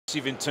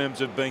In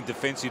terms of being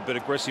defensive, but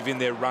aggressive in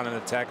their run and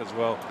attack as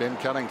well. Ben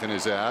Cunnington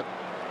is out.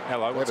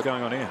 Hello, what's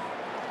going on here?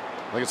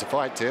 I think it's a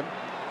fight, Tim.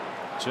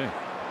 Gee.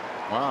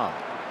 Wow.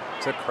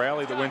 Is that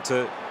Crowley that went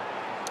to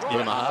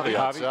Boomer Harvey,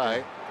 I'd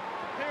say.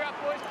 Clear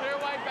up, boys. Clear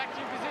away. Back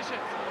to your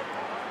positions.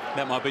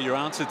 That might be your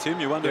answer, Tim.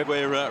 You wondered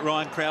where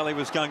Ryan Crowley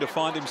was going to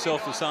find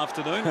himself this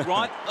afternoon.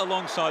 Right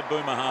alongside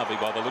Boomer Harvey,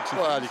 by the looks of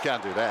things. Well, you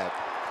can't do that.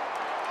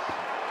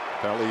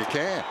 Apparently you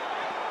can.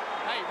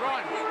 Hey,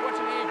 Ryan,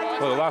 watching here,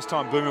 guys. Well, the last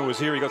time Boomer was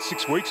here, he got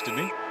 6 weeks,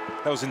 didn't he?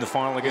 That was in the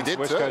final against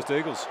West Coast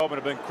Eagles.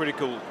 I've been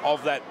critical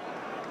of that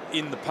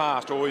in the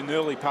past or in the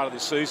early part of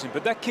this season,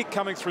 but that kick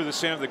coming through the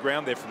centre of the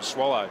ground there from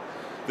Swallow,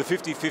 the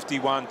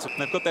 50-51.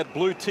 They've got that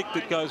blue tick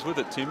that goes with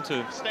it, Tim,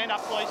 to stand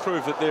up, please.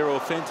 Prove that they're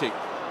authentic.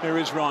 There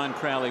is Ryan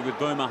Crowley with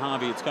Boomer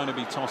Harvey. It's going to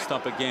be tossed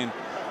up again.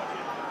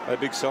 A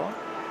big seller.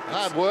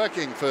 Hard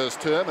working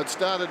first term. It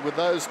started with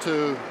those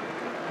two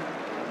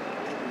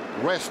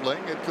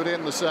wrestling. It could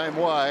end the same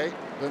way.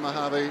 Boomer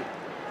Harvey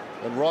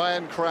and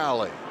Ryan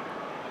Crowley.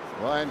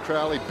 Ryan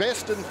Crowley,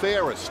 best and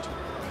fairest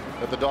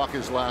at the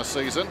Dockers last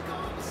season.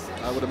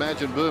 I would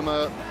imagine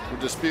Boomer would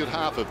dispute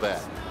half of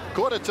that.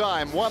 Quarter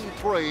time,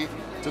 1-3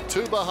 to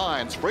 2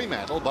 behind.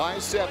 Fremantle by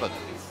 7.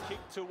 Kick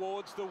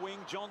towards the wing.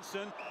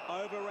 Johnson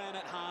overran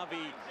at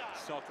Harvey.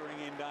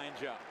 Sockering in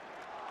danger.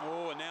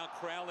 Oh, and now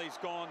Crowley's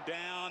gone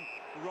down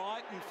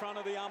right in front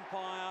of the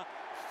umpire.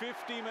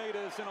 50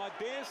 metres, and I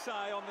dare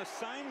say on the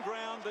same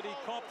ground that he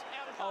copped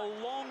a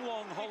long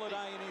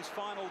holiday in his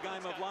final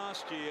game of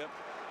last year.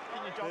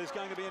 There's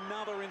going to be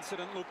another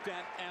incident looked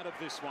at out of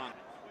this one.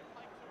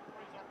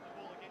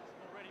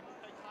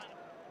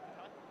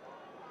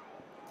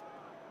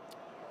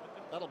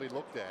 That'll be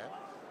looked at,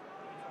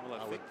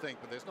 well, I would think,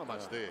 but there's not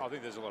much there. I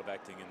think there's a lot of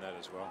acting in that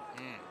as well.